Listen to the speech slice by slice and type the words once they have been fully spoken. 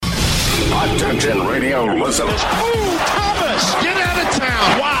Attention radio listeners. Ooh, Thomas, get out of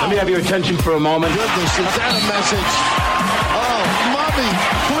town. Wow. Let me have your attention for a moment. Goodness, is that a message? Oh, mommy,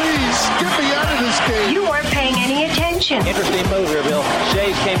 please, get me out of this game. You weren't paying any attention. Interesting move here, Bill.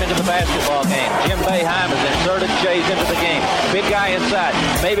 Shays came into the basketball game. Jim Boeheim has inserted Shays into the game. Big guy inside,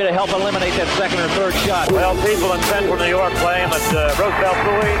 maybe to help eliminate that second or third shot. Well, people in Central New York claim that Roosevelt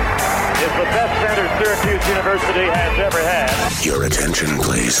Bowie is the best center Syracuse University has ever had. Your attention,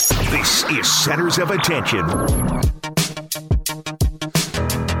 please. This is Centers of Attention.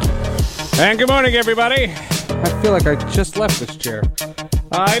 And good morning, everybody. I feel like I just left this chair.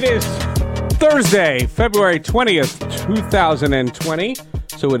 It is Thursday, February 20th, 2020.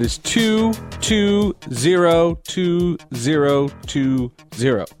 So it is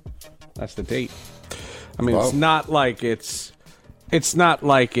 2/2/0/2020. That's the date. I mean, It's not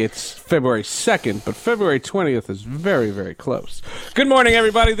like it's February 2nd, but February 20th is very, very close. Good morning,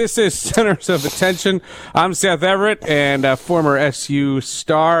 everybody. This is Centers of Attention. I'm Seth Everett, and former SU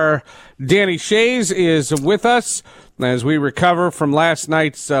star Danny Shays is with us as we recover from last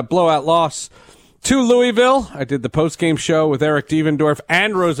night's blowout loss to Louisville. I did the post-game show with Eric Devendorf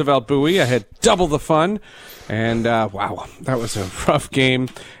and Roosevelt Bowie. I had double the fun, and wow, that was a rough game.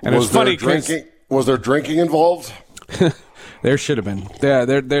 And was there drinking involved? There should have been. Yeah,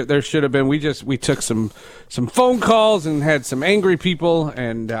 there should have been. We took some phone calls and had some angry people,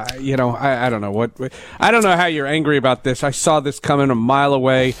 and I don't know I don't know how you're angry about this. I saw this coming a mile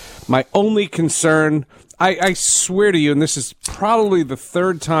away. My only concern, I swear to you, and this is probably the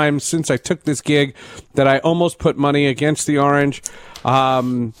third time since I took this gig that I almost put money against the Orange.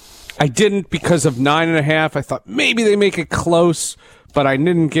 I didn't because of 9.5. I thought maybe they make it close, but I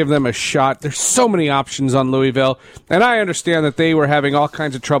didn't give them a shot. There's so many options on Louisville, and I understand that they were having all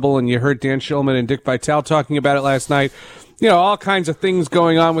kinds of trouble, and you heard Dan Shulman and Dick Vitale talking about it last night. You know, all kinds of things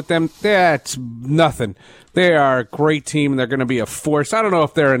going on with them. That's nothing. They are a great team, and they're going to be a force. I don't know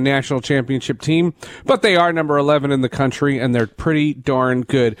if they're a national championship team, but they are number 11 in the country, and they're pretty darn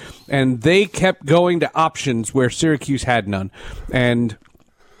good. And they kept going to options where Syracuse had none. And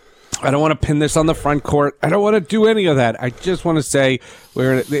I don't want to pin this on the front court. I don't want to do any of that. I just want to say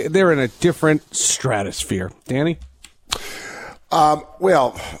they're in a different stratosphere. Danny?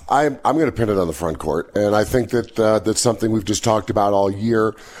 Well, I'm going to pin it on the front court, and I think that that's something we've just talked about all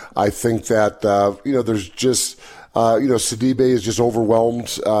year. I think that there's just Sidibe is just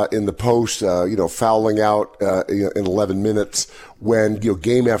overwhelmed in the post, fouling out in 11 minutes when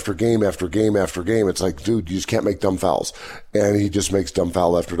game after game after game after game. It's like, dude, you just can't make dumb fouls, and he just makes dumb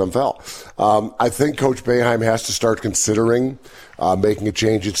foul after dumb foul. I think Coach Boeheim has to start considering making a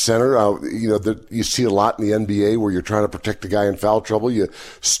change at center. You see a lot in the NBA where you're trying to protect a guy in foul trouble. You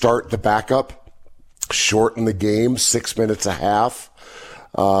start the backup, shorten the game, 6 minutes a half.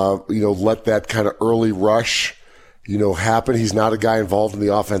 Let that kind of early rush happen. He's not a guy involved in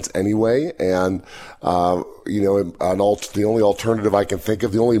the offense anyway. And, the only alternative I can think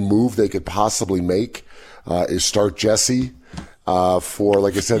of, the only move they could possibly make, is start Jesse, for,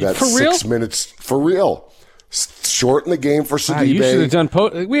 like I said, that for 6 minutes for real. Shorten the game for Sidibe. You should have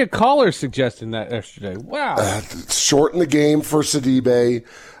done we had callers suggesting that yesterday. Wow. Shorten the game for Sidibe.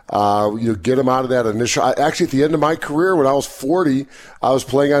 Get him out of that initial. Actually, at the end of my career, when I was 40, I was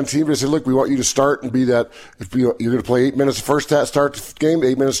playing on team. They said, "Look, we want you to start and be that. If you're going to play 8 minutes the first half, start the game.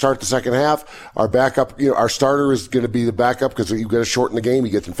 8 minutes start the second half. Our backup, our starter is going to be the backup because you've got to shorten the game.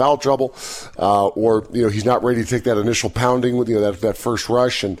 He gets in foul trouble, or he's not ready to take that initial pounding with that first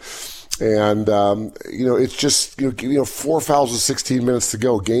rush and." It's just, 4 fouls with 16 minutes to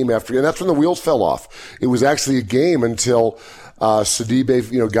go, game after, and that's when the wheels fell off. It was actually a game until,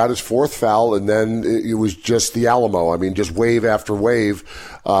 Sidibe, got his fourth foul, and then it was just the Alamo. I mean, just wave after wave,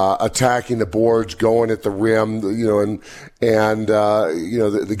 attacking the boards, going at the rim, the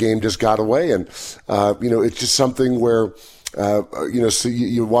game just got away. And, it's just something where, so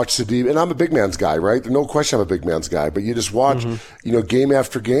you watch Sidibe, and I'm a big man's guy, right? No question I'm a big man's guy, but you just watch, game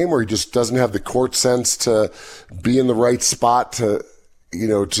after game where he just doesn't have the court sense to be in the right spot to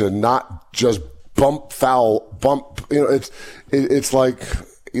not just bump. It's like,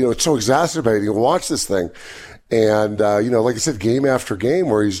 it's so exacerbating. You watch this thing. And, like I said, game after game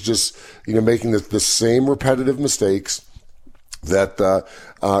where he's just, making the same repetitive mistakes. that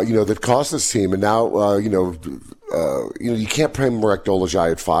that cost this team. And now you can't play Marek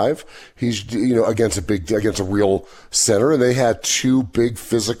Dolezaj at 5. He's against a real center, and they had two big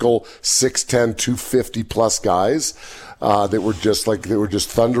physical 6'10", 250 plus guys that were just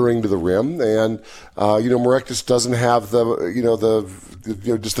thundering to the rim. And Marek just doesn't have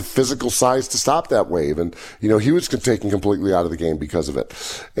just the physical size to stop that wave. And he was taken completely out of the game because of it.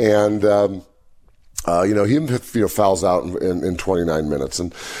 And he fouls out in 29 minutes.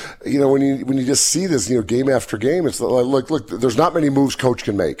 And, when you just see this, game after game, it's like, look, there's not many moves coach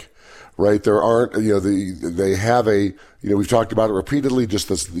can make, right? There aren't, they have we've talked about it repeatedly, just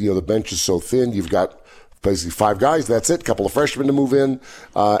this, the bench is so thin. You've got basically 5 guys. That's it. A couple of freshmen to move in.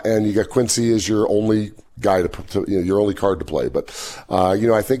 And you got Quincy as your only guy your only card to play. But,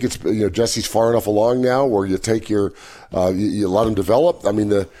 I think it's, Jesse's far enough along now where you take you let him develop. I mean,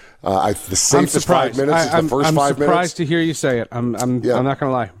 the safest 5 minutes is the first 5 minutes. I'm surprised to hear you say it. I'm not going to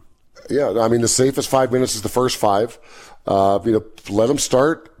lie. Yeah, I mean, the safest 5 minutes is the first 5. Let him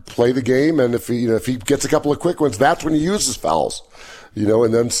start, play the game, and if he gets a couple of quick ones, that's when he uses fouls.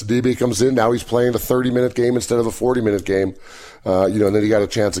 And then Sidibe comes in. Now he's playing a 30-minute game instead of a 40-minute game. And then you got a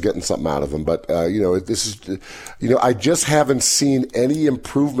chance of getting something out of him. But, this is, I just haven't seen any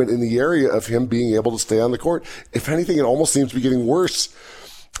improvement in the area of him being able to stay on the court. If anything, it almost seems to be getting worse.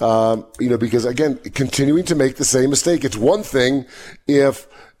 Because again, continuing to make the same mistake. It's one thing if,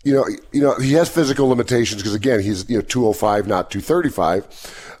 he has physical limitations because again, he's, 205, not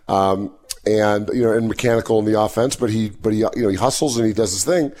 235. And mechanical in the offense, but he hustles and he does his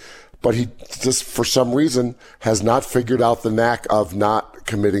thing, but he just, for some reason, has not figured out the knack of not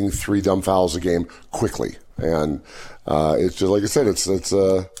committing 3 dumb fouls a game quickly. And, it's just, like I said,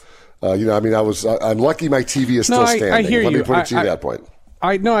 I'm lucky my TV is still standing. I hear Let you. me put it to you that point.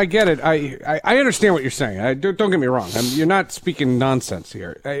 I get it. I understand what you're saying. Don't get me wrong. You're not speaking nonsense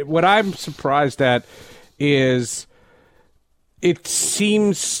here. What I'm surprised at is it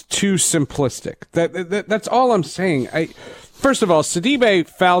seems too simplistic. That's all I'm saying. First of all, Sidibe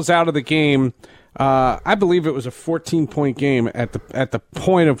fouls out of the game. I believe it was a 14-point game at the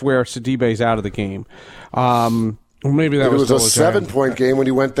point of where Sidibe's out of the game. Maybe that was a 7-point game when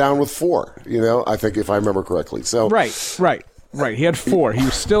he went down with 4. I think if I remember correctly. So Right. He had 4. He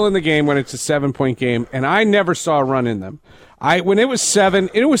was still in the game when it's a 7-point game, and I never saw a run in them. When it was 7,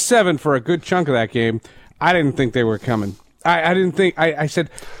 it was 7 for a good chunk of that game. I didn't think they were coming. I didn't think. I said,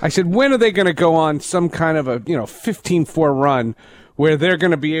 when are they going to go on some kind of a 15-4 run where they're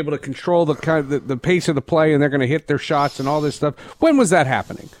going to be able to control the pace of the play and they're going to hit their shots and all this stuff? When was that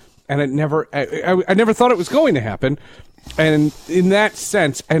happening? And it never. I never thought it was going to happen. And in that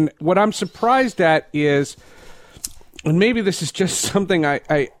sense, and what I'm surprised at is, and maybe this is just something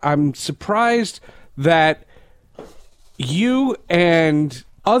I'm surprised that you and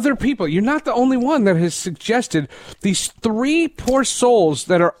other people, you're not the only one that has suggested these 3 poor souls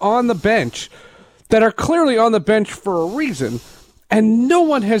that are on the bench, that are clearly on the bench for a reason, and no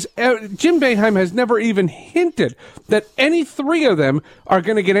one has, Jim Boeheim has never even hinted that any 3 of them are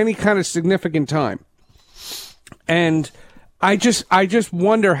going to get any kind of significant time. And I just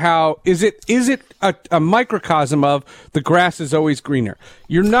wonder how, is it a microcosm of the grass is always greener?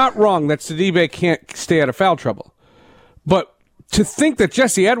 You're not wrong that Sidibe can't stay out of foul trouble, but to think that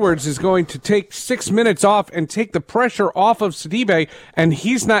Jesse Edwards is going to take 6 minutes off and take the pressure off of Sidibe, and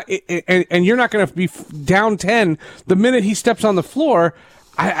he's not, and you're not going to be down 10 the minute he steps on the floor,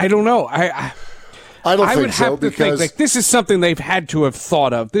 I don't know. I would have to think like this is something they've had to have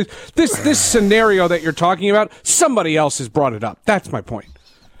thought of. This scenario that you're talking about, somebody else has brought it up. That's my point.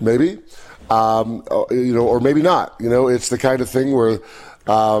 Maybe, or maybe not. It's the kind of thing where.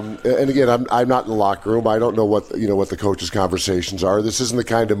 And again, I'm not in the locker room. I don't know what the coaches' conversations are. This isn't the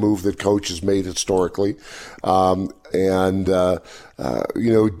kind of move that coach has made historically. I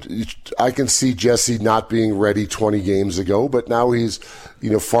can see Jesse not being ready 20 games ago, but now he's,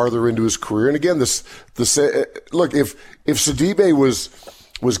 farther into his career. And again, look, if Sidibe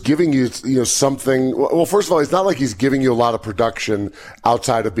was giving you, something. Well, first of all, it's not like he's giving you a lot of production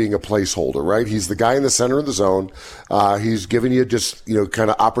outside of being a placeholder, right? He's the guy in the center of the zone. He's giving you just,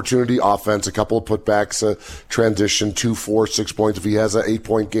 kind of opportunity offense, a couple of putbacks, transition, 2, 4, 6 points. If he has an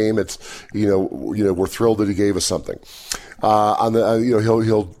 8-point game, it's, we're thrilled that he gave us something.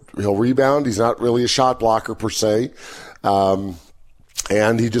 He'll rebound. He's not really a shot blocker per se.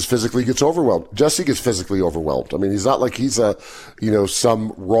 And he just physically gets overwhelmed. Jesse gets physically overwhelmed. I mean, he's not like he's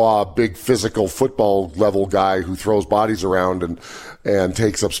some raw, big physical football level guy who throws bodies around and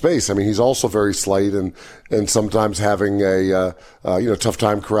takes up space. I mean, he's also very slight and sometimes having a tough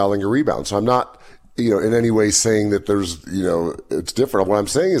time corralling a rebound. So I'm not, in any way saying that there's, it's different. What I'm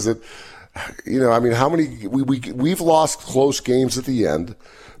saying is that, how many, we've lost close games at the end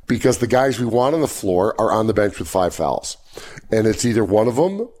because the guys we want on the floor are on the bench with 5 fouls. And it's either one of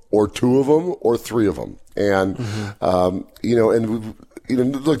them or 2 of them or 3 of them. And,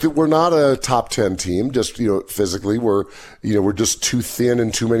 look, we're not a top 10 team. Just, physically, we're just too thin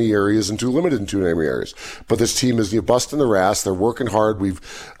in too many areas and too limited in too many areas. But this team is, busting their ass. They're working hard. We've,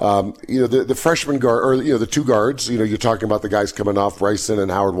 the freshman guard, or, the 2 guards, you're talking about the guys coming off, Bryson and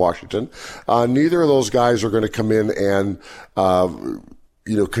Howard Washington. Neither of those guys are going to come in and,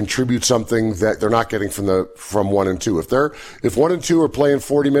 contribute something that they're not getting from 1 and 2. If 1 and 2 are playing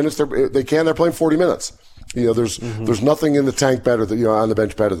 40 minutes, they're playing 40 minutes. There's nothing in the tank better than, on the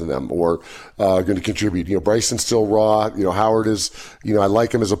bench better than them or, going to contribute. Bryson's still raw. Howard is, I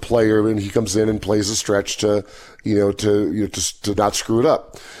like him as a player and he comes in and plays a stretch to not screw it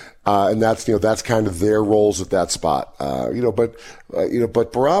up. And that's kind of their roles at that spot. But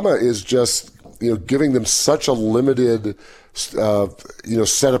Barama is just, giving them such a limited, set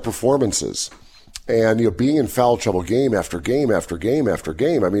of performances. And, being in foul trouble game after game after game after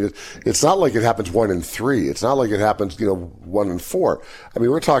game. I mean, it's not like it happens 1 in 3. It's not like it happens, 1 in 4. I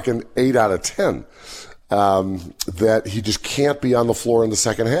mean, we're talking 8 out of 10, that he just can't be on the floor in the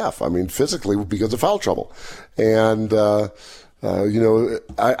second half. I mean, physically because of foul trouble. And, I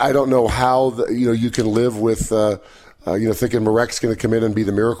don't know how, you can live with, thinking Marek's going to come in and be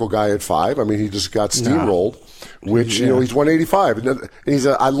the miracle guy at 5. I mean, he just got steamrolled, which, he's 185. And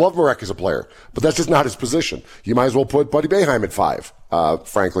I love Marek as a player, but that's just not his position. You might as well put Buddy Boeheim at 5,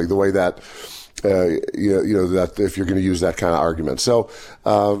 frankly, the way that, that if you're going to use that kind of argument. So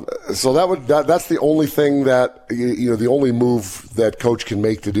that's the only thing that, the only move that coach can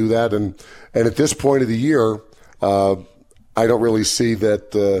make to do that. And at this point of the year, I don't really see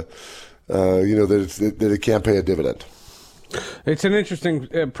that, that it can't pay a dividend. It's an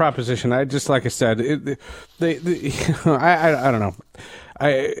interesting proposition. Like I said, I don't know.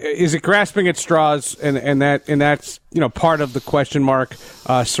 Is it grasping at straws, and that's part of the question mark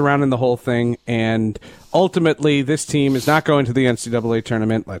surrounding the whole thing. And ultimately, this team is not going to the NCAA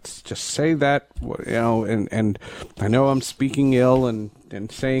tournament. Let's just say that, And I know I'm speaking ill and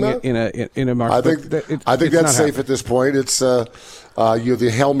saying it in a mark. I think that's safe at this point. It's you're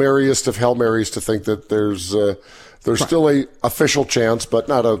the Hail Maryest of Hail Marys to think that there's still a official chance, but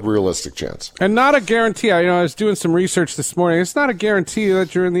not a realistic chance. And not a guarantee. I was doing some research this morning. It's not a guarantee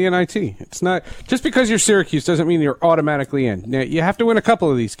that you're in the NIT. It's not just because you're Syracuse doesn't mean you're automatically in. Now, you have to win a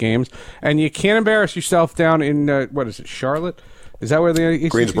couple of these games, and you can't embarrass yourself down in Charlotte? Is that where the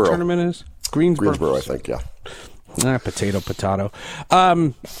ACC tournament is? Greensboro, I think. Yeah. Potato.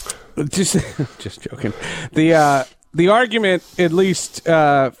 Just joking. The argument, at least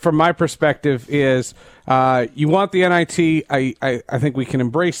from my perspective, is you want the NIT. I think we can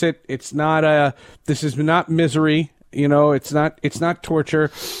embrace it. It's not this is not misery. It's not torture.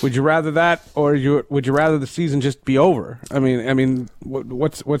 Would you rather that, or would you rather the season just be over? I mean,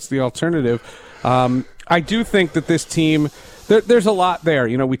 what's the alternative? I do think that this team. There's a lot there.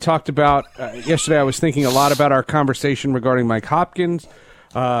 We talked about yesterday. I was thinking a lot about our conversation regarding Mike Hopkins.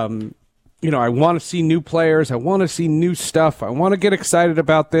 I want to see new players. I want to see new stuff. I want to get excited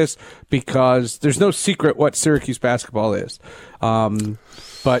about this because there's no secret what Syracuse basketball is.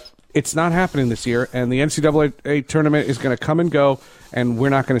 But it's not happening this year, and the NCAA tournament is going to come and go, and we're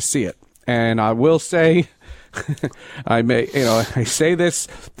not going to see it. And I will say, I say this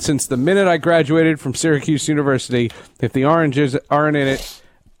since the minute I graduated from Syracuse University, if the Oranges aren't in it,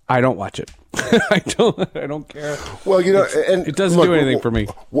 I don't watch it. I don't care. Well, it doesn't do anything for me.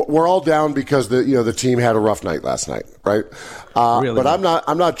 We're all down because the team had a rough night last night, right? Really? But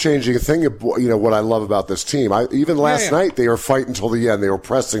I'm not changing a thing. What I love about this team. Even last night they were fighting till the end. They were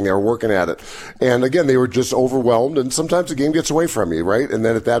pressing. They were working at it. And again, they were just overwhelmed. And sometimes the game gets away from you, right? And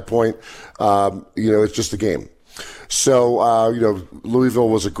then at that point, it's just a game. So, Louisville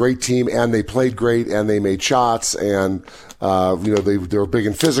was a great team, and they played great, and they made shots, and they were big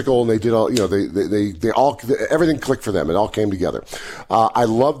and physical, and they did all. They all everything clicked for them. It all came together. I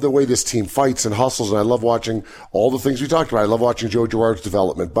love the way this team fights and hustles, and I love watching all the things we talked about. I love watching Joe Girard's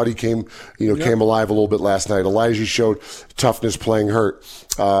development. Buddy came alive a little bit last night. Elijah showed toughness playing hurt.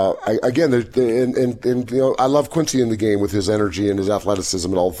 I love Quincy in the game with his energy and his athleticism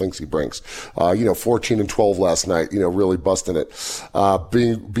and all the things he brings. 14 and 12 last night. Really busting it.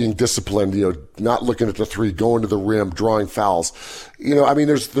 Being disciplined. Not looking at the three, going to the rim, drawing fouls.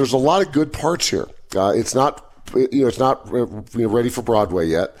 There's a lot of good parts here. It's not it's not ready for Broadway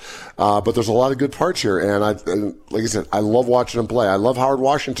yet, but there's a lot of good parts here. And like I said, I love watching him play. I love Howard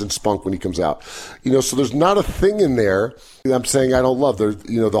Washington's spunk when he comes out. So there's not a thing in there that I'm saying I don't love. There,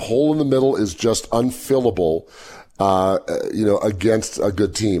 the hole in the middle is just unfillable. Against a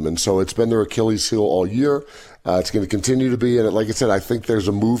good team. And so it's been their Achilles heel all year. It's going to continue to be. And like I said, I think there's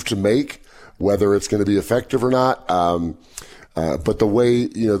a move to make, whether it's going to be effective or not. But the way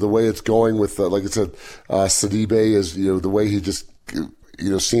it's going with, like I said, Sidibe is, the way he just,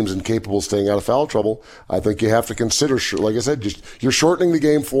 seems incapable of staying out of foul trouble. I think you have to consider, like I said, just you're shortening the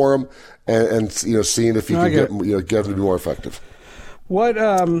game for him and seeing if you can get him to be more effective. What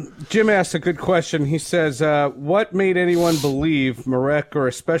Jim asked a good question. He says, what made anyone believe Marek or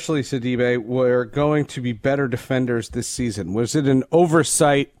especially Sidibe were going to be better defenders this season? Was it an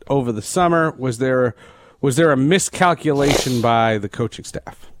oversight over the summer? Was there a miscalculation by the coaching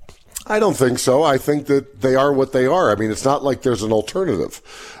staff? I don't think so. I think that they are what they are. I mean, it's not like there's an alternative.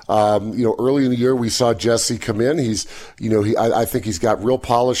 Early in the year we saw Jesse come in. I think he's got real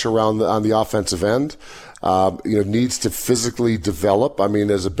polish on the offensive end. Needs to physically develop. I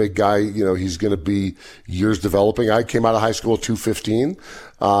mean, as a big guy, he's going to be years developing. I came out of high school at 215,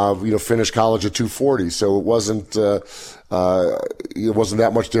 finished college at 240. So it wasn't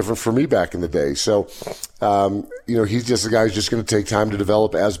that much different for me back in the day. So, he's just a guy who's just going to take time to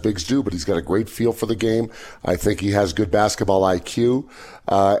develop as bigs do, but he's got a great feel for the game. I think he has good basketball IQ,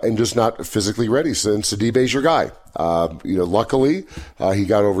 and just not physically ready. So, and Sidibe's your guy. Luckily, he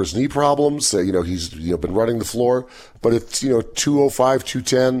got over his knee problems. He's, been running the floor, but it's, 205,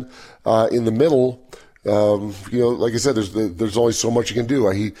 210, in the middle. Like I said, there's only so much you can do.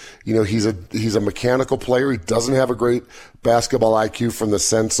 He's a mechanical player. He doesn't have a great basketball IQ from the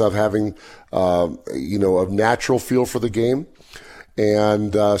sense of having, a natural feel for the game.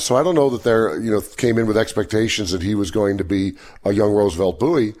 And, so I don't know that they're, came in with expectations that he was going to be a young Roosevelt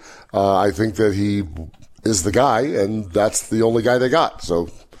Bowie. I think that he is the guy, and that's the only guy they got. So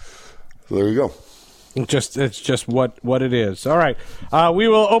there you go. It's just what it is. All right. We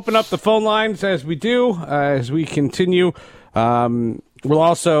will open up the phone lines as we do, as we continue. We'll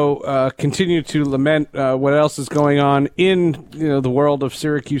also continue to lament what else is going on in the world of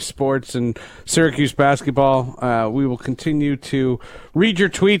Syracuse sports and Syracuse basketball. We will continue to read your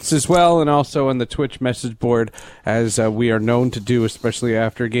tweets as well, and also on the Twitch message board, as we are known to do, especially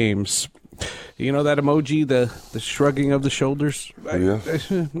after games. That emoji, the shrugging of the shoulders? Yeah.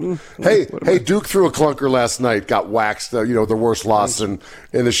 Hey, Duke threw a clunker last night, got waxed, the worst loss in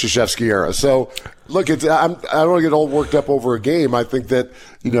the Krzyzewski era. So, look, I don't want to get all worked up over a game. I think that,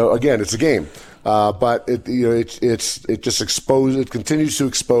 again, it's a game. But it continues to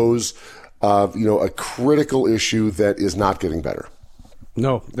expose, a critical issue that is not getting better.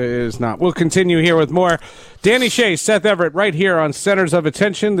 No, it is not. We'll continue here with more. Danny Shea, Seth Everett, right here on Centers of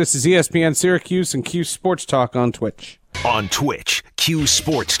Attention. This is ESPN Syracuse and Q Sports Talk on Twitch. On Twitch, Q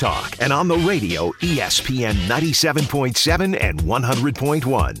Sports Talk, and on the radio, ESPN 97.7 and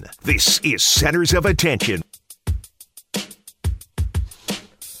 100.1. This is Centers of Attention.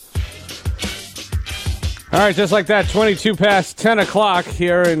 All right, just like that, 22 past 10 o'clock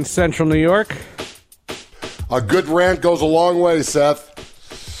here in central New York. A good rant goes a long way, Seth.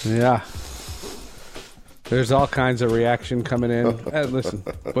 Yeah. There's all kinds of reaction coming in. Hey, listen,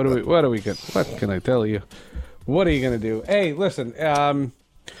 what can I tell you? What are you going to do? Hey, listen,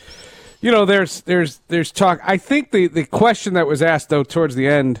 there's talk. I think the question that was asked, though, towards the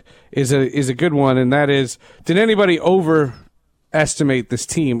end is a good one, and that is, did anybody overestimate this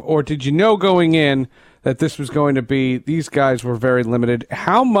team, or did you know going in that this was going to be, these guys were very limited?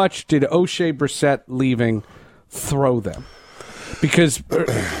 How much did O'Shea Brissett leaving throw them? Because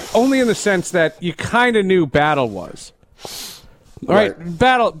only in the sense that you kind of knew Battle was. All right.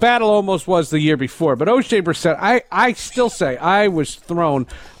 Battle almost was the year before. But O'Shea Brissett, I still say I was thrown.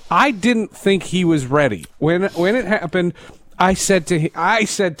 I didn't think he was ready. When it happened, I said to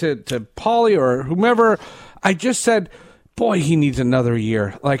Paulie or whomever, I just said, boy, he needs another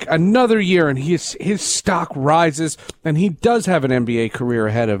year. Like another year, and his stock rises, and he does have an NBA career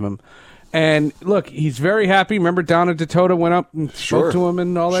ahead of him. And look, he's very happy. Remember, Donna DeToto went up and spoke to him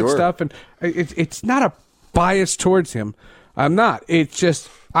and all that stuff. And it's not a bias towards him. I'm not. It's just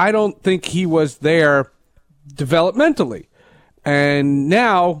I don't think he was there developmentally. And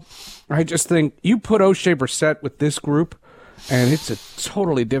now I just think you put O'Shea Brissett with this group, and it's a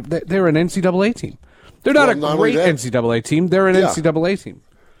totally different. They're an NCAA team. They're not a great NCAA team. They're an NCAA team.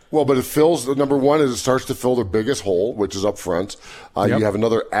 Well, but it fills, number one is it starts to fill the biggest hole, which is up front. You have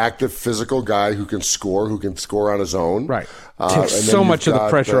another active physical guy who can score on his own. Right. Takes so much of the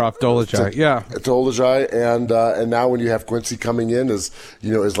pressure off Dolezaj. Dolezaj, and now when you have Quincy coming in as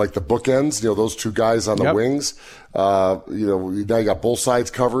like the bookends, those two guys on the wings, now you got both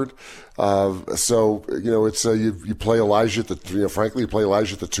sides covered. So it's you play Elijah at you play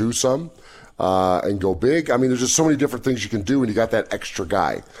Elijah at the 2 some. And go big. I mean, there's just so many different things you can do when you got that extra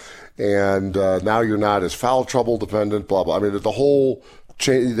guy. And now you're not as foul trouble dependent, blah, blah. I mean, the whole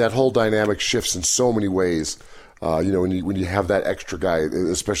that whole dynamic shifts in so many ways, when you have that extra guy,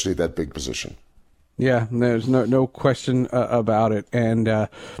 especially at that big position. Yeah, there's no question about it. And, the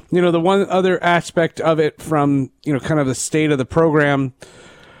one other aspect of it from, kind of the state of the program,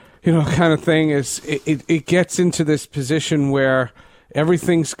 kind of thing is it gets into this position where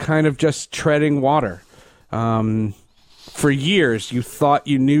everything's kind of just treading water. For years, you thought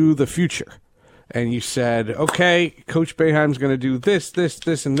you knew the future. And you said, okay, Coach Boeheim's going to do this,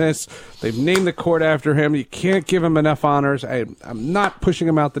 and this. They've named the court after him. You can't give him enough honors. I'm not pushing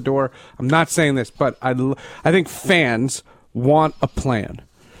him out the door. I'm not saying this, but I think fans want a plan.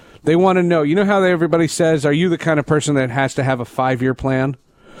 They want to know. You know how everybody says, are you the kind of person that has to have a 5-year plan?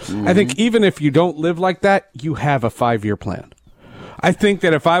 Mm-hmm. I think even if you don't live like that, you have a 5-year plan. I think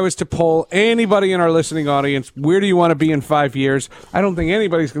that if I was to poll anybody in our listening audience, where do you want to be in 5 years? I don't think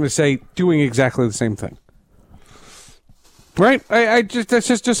anybody's going to say doing exactly the same thing. Right? That's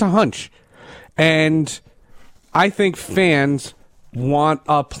just a hunch. And I think fans want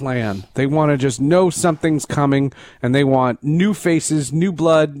a plan. They want to just know something's coming, and they want new faces, new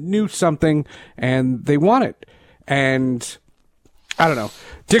blood, new something, and they want it. And I don't know.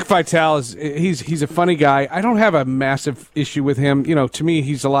 Dick Vitale he's a funny guy. I don't have a massive issue with him. To me,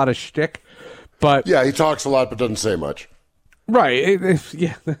 he's a lot of shtick. But yeah, he talks a lot but doesn't say much. Right.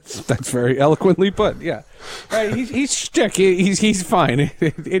 That's very eloquently put. Yeah. Right. He's shtick. He's fine.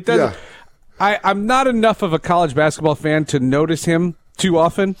 It doesn't. Yeah. I'm not enough of a college basketball fan to notice him too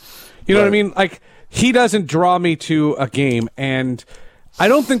often. You know what I mean? Like, he doesn't draw me to a game, and I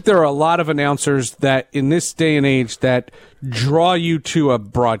don't think there are a lot of announcers that in this day and age that draw you to a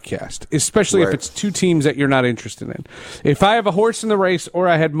broadcast, especially if it's two teams that you're not interested in. If I have a horse in the race or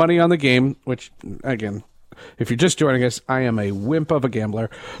I had money on the game, which, again, if you're just joining us, I am a wimp of a gambler,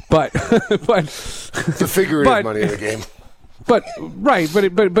 but it's a figurative money in the game. But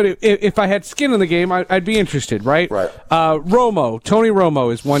if I had skin in the game, I'd be interested, right? Right. Tony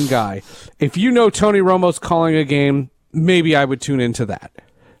Romo is one guy. If Tony Romo's calling a game, maybe I would tune into that.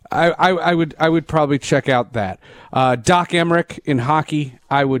 I would probably check out that. Doc Emmerich in hockey,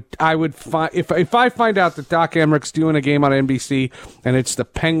 I would find if I find out that Doc Emmerich's doing a game on NBC and it's the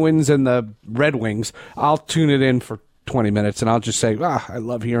Penguins and the Red Wings, I'll tune it in for 20 minutes and I'll just say, I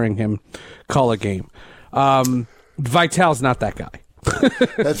love hearing him call a game. Vitale's not that guy.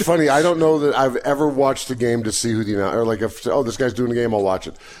 That's funny. I don't know that I've ever watched a game to see who the announcer, or like if this guy's doing a game, I'll watch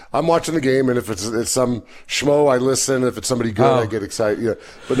it. I'm watching the game, and if it's some schmo, I listen. If it's somebody good, I get excited. Yeah,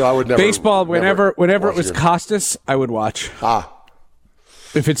 but no, I would never. Baseball, whenever it was Costas, I would watch.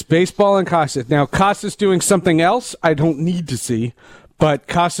 If it's baseball and Costas, now Costas doing something else, I don't need to see, but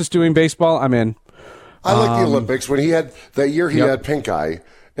Costas doing baseball, I'm in. I like the Olympics when he had that year. He had pink eye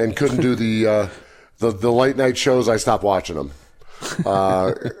and couldn't do the late night shows. I stopped watching them.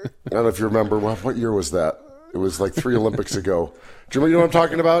 I don't know if you remember what year was that? It was like 3 Olympics ago. Do you know what I'm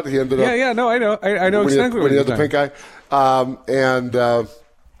talking about? He ended up. No, I know. I know exactly when he had the pink eye.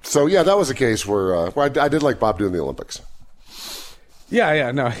 So that was a case where I did like Bob doing the Olympics.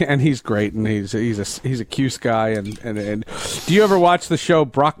 No, and he's great, and he's a cute guy, and do you ever watch the show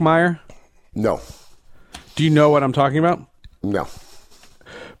Brockmire? No. Do you know what I'm talking about? No.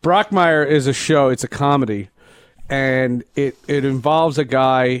 Brockmire is a show. It's a comedy. And it involves a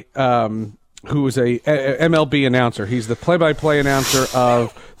guy who is a MLB announcer. He's the play-by-play announcer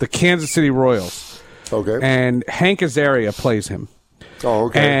of the Kansas City Royals. Okay. And Hank Azaria plays him. Oh,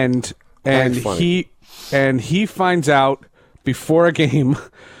 okay. And he finds out before a game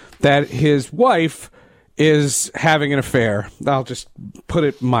that his wife is having an affair. I'll just put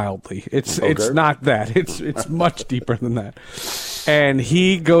it mildly. It's not that. It's much deeper than that. And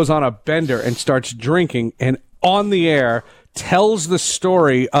he goes on a bender and starts drinking and on the air tells the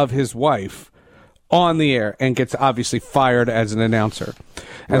story of his wife on the air and gets obviously fired as an announcer.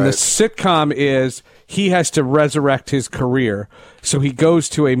 And the sitcom is he has to resurrect his career. So he goes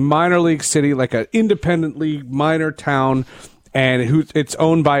to a minor league city, like an independent league minor town, and it's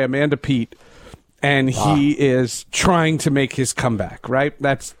owned by Amanda Peet. And he is trying to make his comeback, right?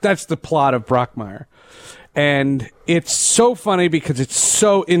 That's the plot of Brockmire. And it's so funny because it's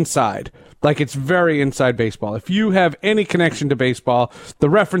so inside. Like, it's very inside baseball. If you have any connection to baseball, the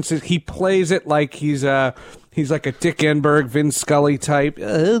references, he plays it like he's like a Dick Enberg, Vin Scully type.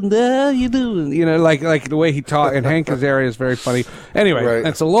 How you doing? You know, like the way he talks. And Hank Azaria is very funny. Anyway,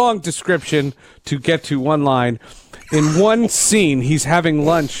 That's a long description to get to one line. In one scene, he's having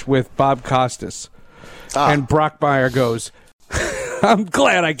lunch with Bob Costas. And Brockmeyer goes, I'm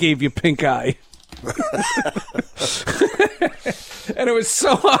glad I gave you pink eye. And it was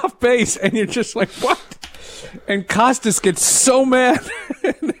so off base, and you're just like, what? And Costas gets so mad.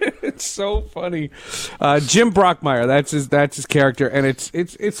 It's so funny. Jim Brockmeyer, that's his character, and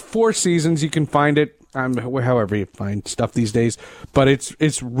it's 4 seasons. You can find it however you find stuff these days, but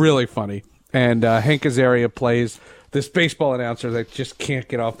it's really funny. And Hank Azaria plays this baseball announcer that just can't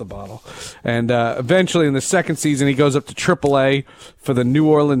get off the bottle. And eventually, in the second season, he goes up to AAA for the New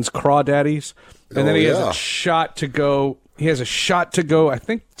Orleans Crawdaddies, and then he has a shot to go. He has a shot to go, I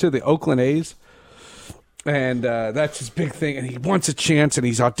think, to the Oakland A's. And that's his big thing. And he wants a chance, and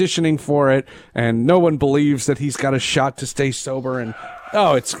he's auditioning for it. And no one believes that he's got a shot to stay sober. And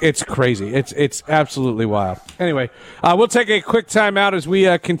it's crazy. It's absolutely wild. Anyway, we'll take a quick time out as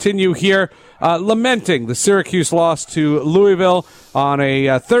we continue here, lamenting the Syracuse loss to Louisville on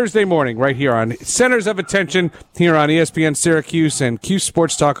a Thursday morning right here on Centers of Attention here on ESPN Syracuse and Q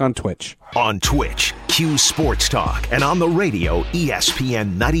Sports Talk on Twitch. On Twitch, Q Sports Talk, and on the radio,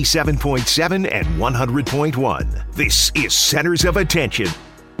 ESPN 97.7 and 100.1. This is Centers of Attention.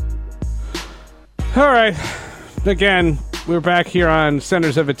 All right. Again, we're back here on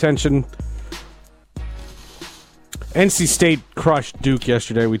Centers of Attention. NC State crushed Duke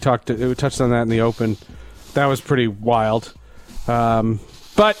yesterday. We touched on that in the open. That was pretty wild. But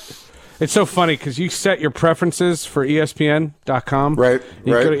it's so funny because you set your preferences for ESPN.com. Right.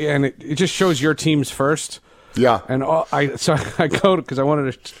 And it just shows your teams first. Yeah. And I go because I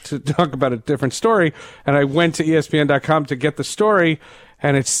wanted to talk about a different story, and I went to ESPN.com to get the story,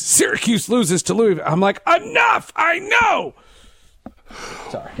 and it's Syracuse loses to Louisville. I'm like, enough! I know!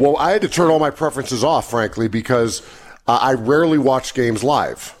 Sorry. Well, I had to turn all my preferences off, frankly, because I rarely watch games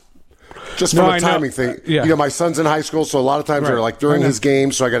live. Just from a timing thing. Yeah. You know, my son's in high school, so a lot of times they're like during his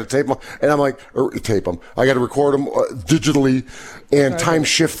games, so I got to tape them. And I'm like, tape them. I got to record them digitally and time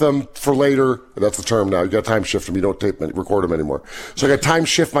shift them for later. That's the term now. You got to time shift them. You don't record them anymore. So I got to time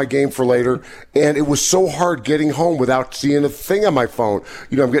shift my game for later. And it was so hard getting home without seeing a thing on my phone.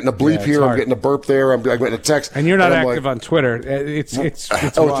 You know, I'm getting a bleep here. Hard. I'm getting a burp there. I'm getting a text. And you're not active on Twitter. It's it's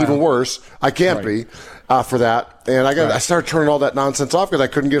even worse. I can't be. For that, and I started turning all that nonsense off because I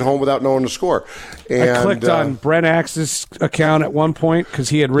couldn't get home without knowing the score. And I clicked on Brent Axe's account at one point because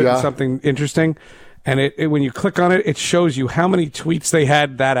he had written something interesting, and it when you click on it, it shows you how many tweets they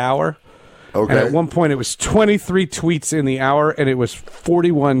had that hour. Okay. And at one point, it was 23 tweets in the hour, and it was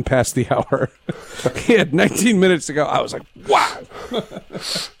 41 past the hour. He had 19 minutes to go. I was like, wow.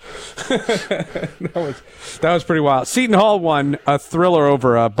 That was pretty wild. Seton Hall won a thriller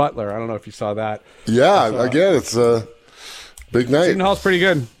over Butler. I don't know if you saw that. Yeah, again, it's a big night. Seton Hall's pretty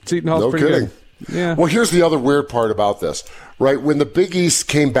good. No kidding. Yeah. Well, here's the other weird part about this, right? When the Big East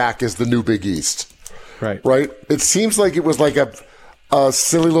came back as the new Big East, right? It seems like it was like a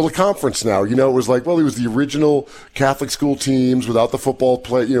silly little conference now. You know, it was like, well, it was the original Catholic school teams without the football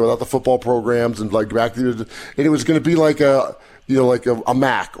play, without the football programs, and like back to, and it was going to be like a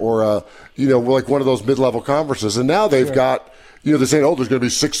MAC or like one of those mid-level conferences. And now they've got, they're saying, there's going to be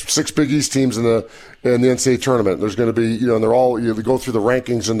six Big East teams in the NCAA tournament. There's going to be, and they're all, they go through the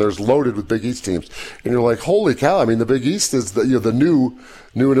rankings and there's loaded with Big East teams. And you're like, holy cow. I mean, the Big East is the new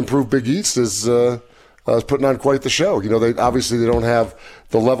and improved Big East is putting on quite the show. They don't have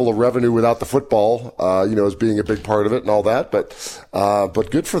the level of revenue without the football, as being a big part of it and all that. But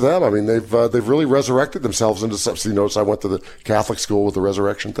good for them. I mean, they've really resurrected themselves into something. Notice I went to the Catholic school with the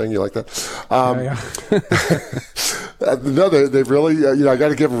resurrection thing. You like that? No, they've really. I got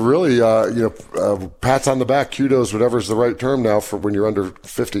to give them really, pats on the back, kudos, whatever is the right term now for when you're under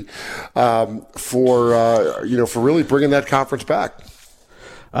 50, for really bringing that conference back.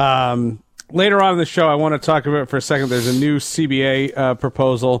 Later on in the show, I want to talk about it for a second. There's a new CBA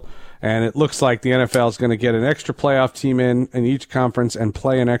proposal, and it looks like the NFL is going to get an extra playoff team in each conference and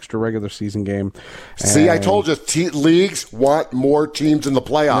play an extra regular season game. See, I told you, leagues want more teams in the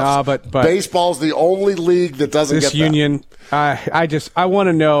playoffs. No, but baseball's the only league that doesn't get that. This union, I want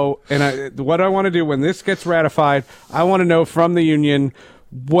to know, and what I want to do when this gets ratified, I want to know from the union,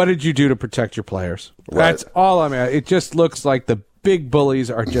 what did you do to protect your players? Right. That's all I mean. It just looks like the big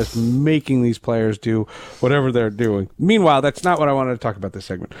bullies are just making these players do whatever they're doing. Meanwhile, that's not what I wanted to talk about this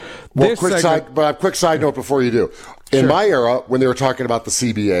segment. Well, quick side note before you do. In my era, when they were talking about the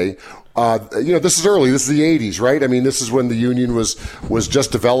CBA, this is early. This is the 80s, right? I mean, this is when the union was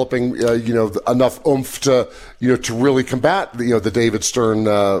just developing, enough oomph to really combat, the David Stern,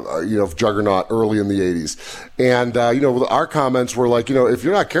 juggernaut early in the 80s. And, our comments were like, if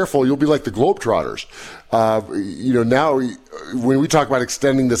you're not careful, you'll be like the Globetrotters. Now when we talk about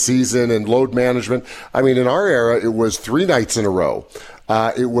extending the season and load management, I mean, in our era, it was 3 nights in a row.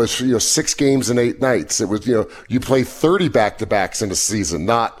 It was, 6 games in 8 nights. It was, you play 30 back-to-backs in a season,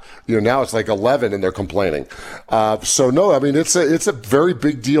 not, now it's like 11 and they're complaining. No, I mean, it's a very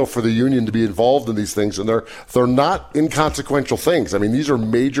big deal for the union to be involved in these things, and they're not inconsequential things. I mean, these are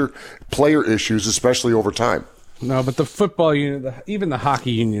major player issues, especially over time. No, but the football union, even the hockey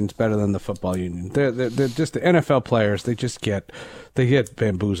union's better than the football union. They're just the NFL players. They get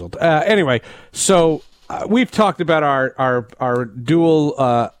bamboozled. Anyway, so we've talked about our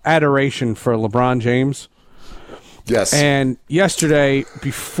dual adoration for LeBron James. Yes. And yesterday,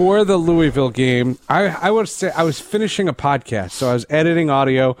 before the Louisville game, I would say I was finishing a podcast, so I was editing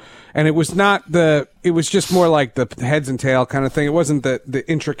audio, and it was just more like the heads and tail kind of thing. It wasn't the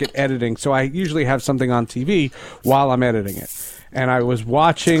intricate editing, so I usually have something on TV while I'm editing it. And I was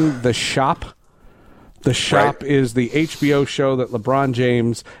watching The Shop. The Shop is the HBO show that LeBron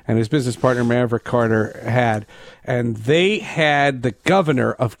James and his business partner Maverick Carter had, and they had the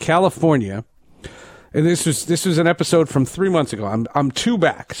governor of California. And this was an episode from 3 months ago. I'm 2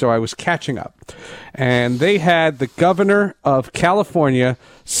 back, so I was catching up. And they had the governor of California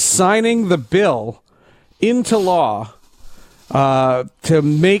signing the bill into law to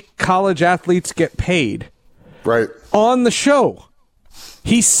make college athletes get paid. Right. On the show.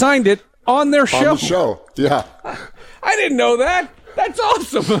 He signed it on their show. On the show, yeah. I didn't know that. That's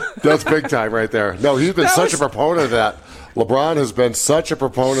awesome. That's big time right there. No, he's been such a proponent of that. LeBron has been such a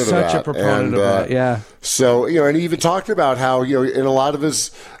proponent of that. Yeah. So, and he even talked about how, in a lot of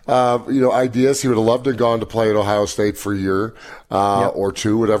his, ideas, he would have loved to have gone to play at Ohio State for a year or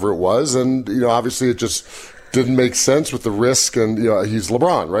 2, whatever it was. And, obviously it just didn't make sense with the risk. And, he's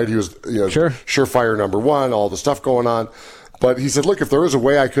LeBron, right? He was, surefire number 1, all the stuff going on. But he said, look, if there was a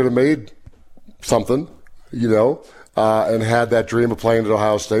way I could have made something, and had that dream of playing at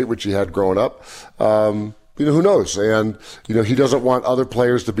Ohio State, which he had growing up, who knows? And, he doesn't want other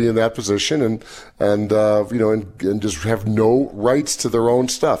players to be in that position and just have no rights to their own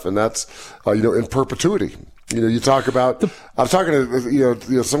stuff. And that's, in perpetuity. You talk about, I'm talking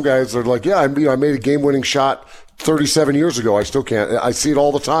to, some guys that are like, I made a game-winning shot 37 years ago. I still can't. I see it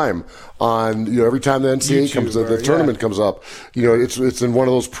all the time on, every time the NCAA YouTube, the tournament comes up, it's in one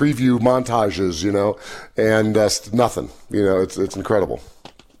of those preview montages, and nothing, it's incredible.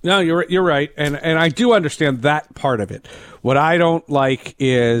 No, you're right, and I do understand that part of it. What I don't like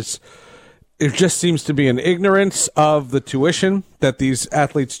is it just seems to be an ignorance of the tuition that these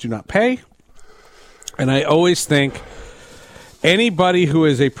athletes do not pay. And I always think anybody who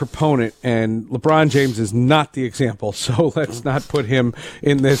is a proponent, and LeBron James is not the example, so let's not put him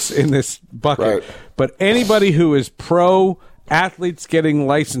in this bucket. Right. But anybody who is pro athletes getting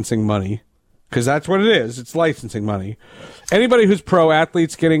licensing money, because that's what it is, it's licensing money. Anybody who's pro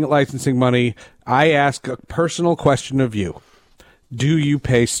athletes getting licensing money, I ask a personal question of you. Do you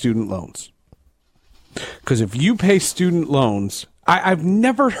pay student loans? Because if you pay student loans, I've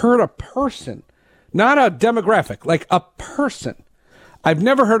never heard a person, not a demographic, like a person. I've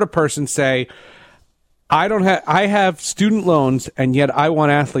never heard a person say, I have student loans and yet I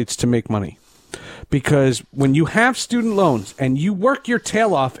want athletes to make money. Because when you have student loans and you work your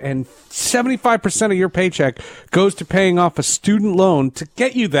tail off and 75% of your paycheck goes to paying off a student loan to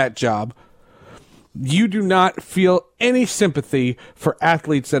get you that job, you do not feel any sympathy for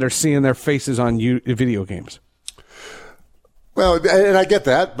athletes that are seeing their faces on video games. Well, and I get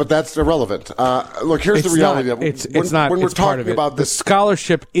that, but that's irrelevant. Look, here's the reality. It's not. When we're talking about this, the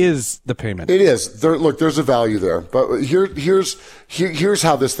scholarship is the payment. It is. There's a value there, but here's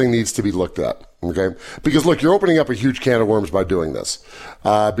how this thing needs to be looked at. Okay, because look, you're opening up a huge can of worms by doing this,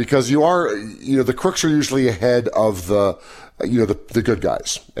 because the crooks are usually ahead of the good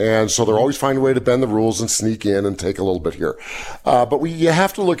guys, and so they're always finding a way to bend the rules and sneak in and take a little bit here. But you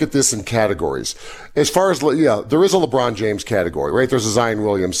have to look at this in categories. As far as there is a LeBron James category, right? There's a Zion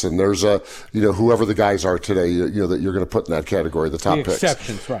Williamson. There's a whoever the guys are today, that you're going to put in that category, the top picks. The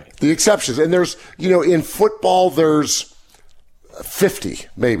exceptions, right? The exceptions, and there's in football there's 50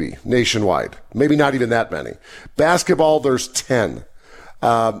 maybe nationwide, maybe not even that many. Basketball there's 10.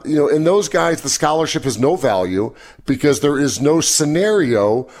 In those guys, the scholarship has no value because there is no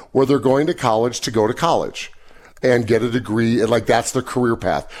scenario where they're going to college to go to college and get a degree. And like, that's their career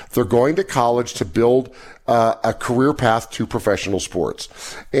path. They're going to college to build a career path to professional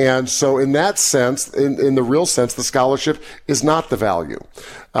sports. And so in that sense, in the real sense, the scholarship is not the value.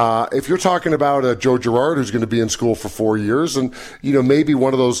 If you're talking about Joe Girard, who's going to be in school for 4 years, and, maybe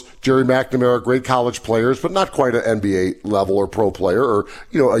one of those Jerry McNamara, great college players, but not quite an NBA level or pro player, or,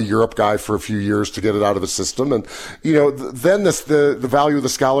 a Europe guy for a few years to get it out of the system. And, then the value of the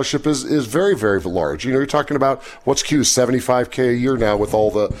scholarship is very, very large. You're talking about what's Q, $75K a year now with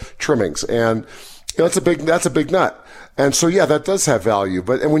all the trimmings. And, that's a big nut. And so, yeah, that does have value.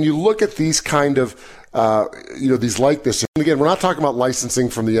 And when you look at these kind of, these likeness, and again, we're not talking about licensing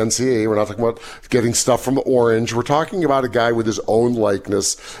from the NCAA. We're not talking about getting stuff from Orange. We're talking about a guy with his own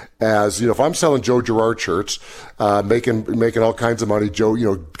likeness as, if I'm selling Joe Girard shirts, making all kinds of money,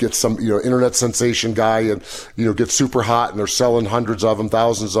 Joe, gets some, internet sensation guy and, gets super hot and they're selling hundreds of them,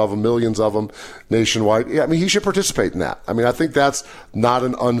 thousands of them, millions of them nationwide. Yeah, he should participate in that. I think that's not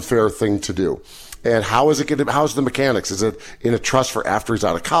an unfair thing to do. And how's the mechanics? Is it in a trust for after he's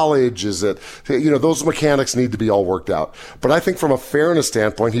out of college? Is it, those mechanics need to be all worked out. But I think from a fairness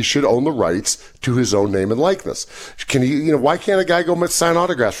standpoint, he should own the rights to his own name and likeness. Can he, why can't a guy go sign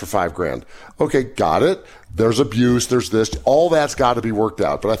autographs for $5,000? Okay, got it. There's abuse. There's this. All that's got to be worked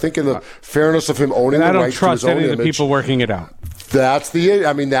out. But I think in the fairness of him owning the rights to his own image. I don't trust any of the people working it out. That's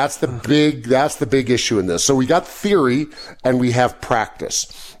the big issue in this. So we got theory and we have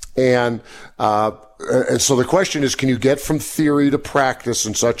practice. And so the question is, can you get from theory to practice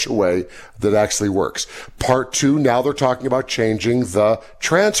in such a way that actually works? Part 2, now they're talking about changing the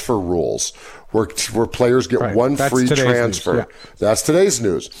transfer rules where players get one free transfer. Yeah. That's today's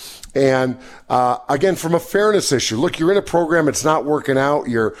news. And, again, from a fairness issue, look, you're in a program, it's not working out.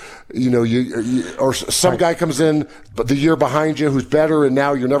 Or some guy comes in, but the year behind you who's better, and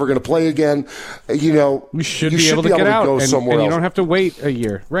now you're never going to play again. You should be able to get out, and you don't have to wait a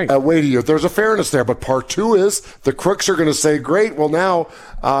year. Right. Wait a year. There's a fairness there. But part 2 is the crooks are going to say, great, well, now,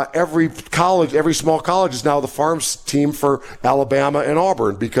 every small college is now the farms team for Alabama and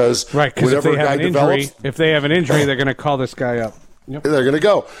Auburn because whenever a guy develops. If they have an injury, they're going to call this guy up. Yep. They're going to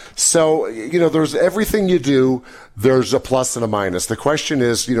go. So, there's everything you do, there's a plus and a minus. The question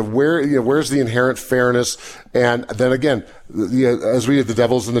is, where's the inherent fairness? And then again, as we have the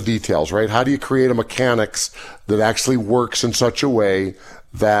devil's in the details, right? How do you create a mechanics that actually works in such a way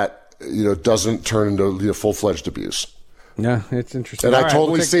that, doesn't turn into full-fledged abuse? Yeah, it's interesting. And I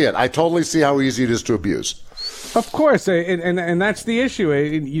totally see it. I totally see how easy it is to abuse. Of course. And that's the issue.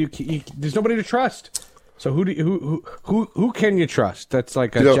 There's nobody to trust. So who can you trust? That's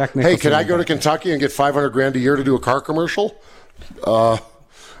like a Jack Nicholson. Hey, can I go to Kentucky and get $500,000 a year to do a car commercial?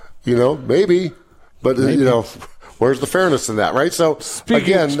 Maybe, but where's the fairness in that, right? So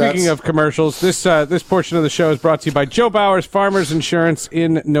speaking of commercials, this portion of the show is brought to you by Joe Bauer's Farmers Insurance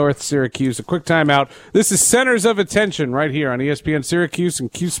in North Syracuse. A quick timeout. This is Centers of Attention right here on ESPN Syracuse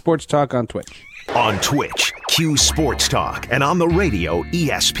and Q Sports Talk on Twitch. On Twitch, Q Sports Talk, and on the radio,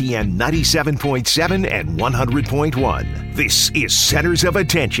 ESPN 97.7 and 100.1. This is Centers of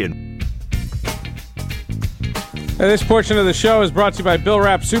Attention. This portion of the show is brought to you by Bill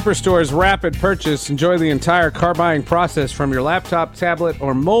Rapp Superstore's Rapid Purchase. Enjoy the entire car buying process from your laptop, tablet,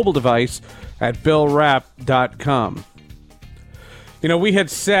 or mobile device at BillRapp.com. We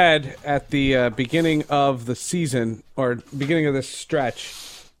had said at the beginning of the season, or beginning of this stretch,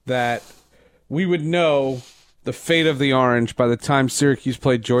 that we would know the fate of the Orange by the time Syracuse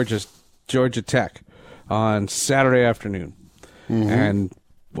played Georgia Tech on Saturday afternoon. Mm-hmm. And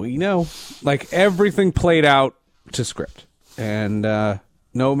we know, everything played out to script. And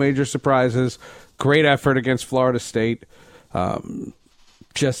no major surprises. Great effort against Florida State.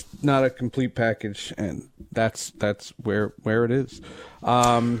 Just not a complete package, and that's where it is.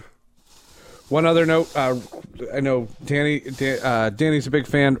 One other note, I know Danny's a big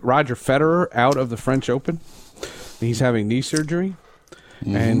fan. Roger Federer out of the French Open. He's having knee surgery,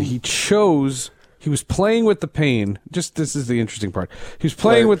 and he was playing with the pain. This is the interesting part. He was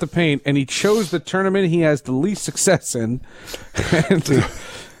playing with the pain, and he chose the tournament he has the least success in.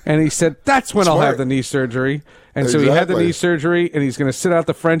 And he said, that's when I'll have the knee surgery. And so he had the knee surgery, and he's going to sit out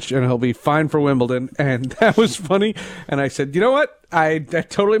the French, and he'll be fine for Wimbledon. And that was funny. And I said, you know what? That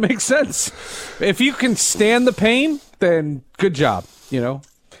totally makes sense. If you can stand the pain, then good job.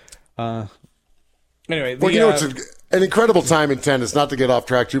 Anyway. Well, An incredible time in tennis, not to get off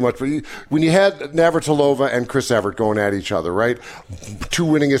track too much, but when you had Navratilova and Chris Evert going at each other, right? Two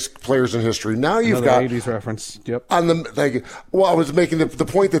winningest players in history. Now you've Another got 80s reference. Yep. I was making the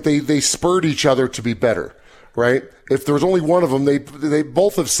point that they spurred each other to be better, right? If there was only one of them, they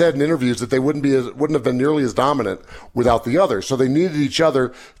both have said in interviews that they wouldn't have been nearly as dominant without the other. So they needed each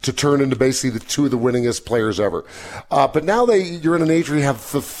other to turn into basically the two of the winningest players ever. But now you're in an age where you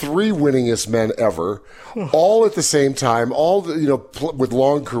have the three winningest men ever, all at the same time, all with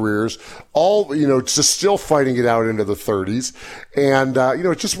long careers, all just still fighting it out into the 30s, and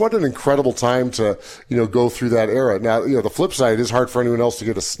just what an incredible time to go through that era. Now the flip side, it is hard for anyone else to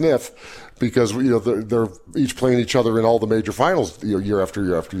get a sniff, because they're each playing each other in all the major finals year after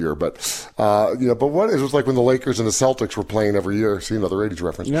year after year. But what it was like when the Lakers and the Celtics were playing every year. See, another 80s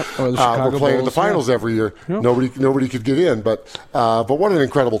reference. Yep. Or the Chicago we're playing in the Bulls, finals every year. Yep. Nobody could get in. But what an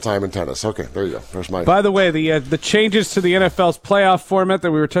incredible time in tennis. Okay, there you go. There's my. By the way, the changes to the NFL's playoff format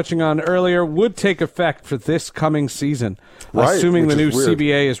that we were touching on earlier would take effect for this coming season, right, assuming the new weird.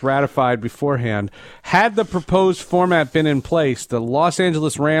 CBA is ratified beforehand. Had the proposed format been in place, the Los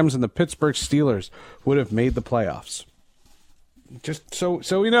Angeles Rams and the Pittsburgh Steelers would have made the playoffs. Just so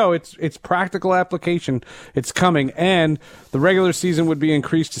we know, it's practical application. It's coming, and the regular season would be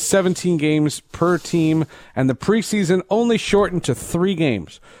increased to 17 games per team, and the preseason only shortened to 3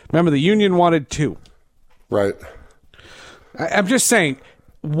 games. Remember, the union wanted 2. Right. I'm just saying,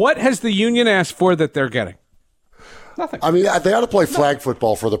 what has the union asked for that they're getting? Nothing. I mean, they ought to play flag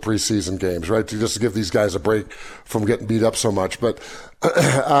football for the preseason games, right? To give these guys a break from getting beat up so much. But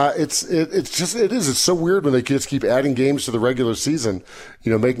it's so weird when they just keep adding games to the regular season,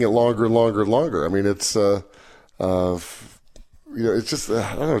 making it longer and longer and longer. I mean, it's it's just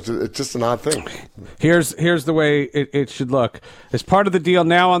I don't know. It's just an odd thing. Here's the way it should look. As part of the deal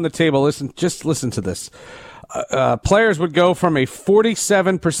now on the table, listen to this. Players would go from a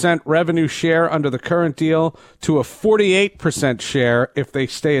 47% revenue share under the current deal to a 48% share if they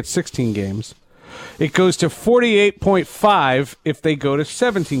stay at 16 games. It goes to 48.5 if they go to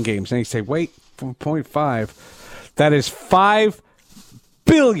 17 games. And you say, wait, 4.5. That is $5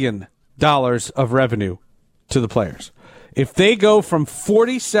 billion of revenue to the players. If they go from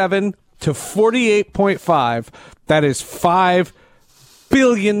 47 to 48.5, that is $5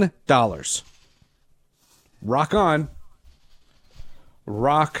 billion. Rock on.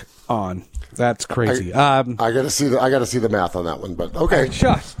 Rock on. That's crazy. I gotta see the math on that one, but okay.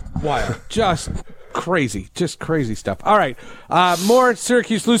 Just wild. Just crazy. Just crazy stuff. All right. More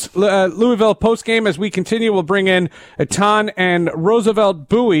Syracuse Louisville postgame as we continue. We'll bring in Etan and Roosevelt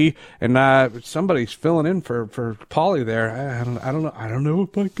Bowie, and somebody's filling in for Paulie there. I don't know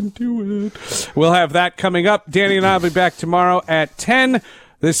if I can do it. We'll have that coming up. Danny and I will be back tomorrow at 10.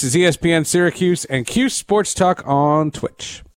 This is ESPN Syracuse and Q Sports Talk on Twitch.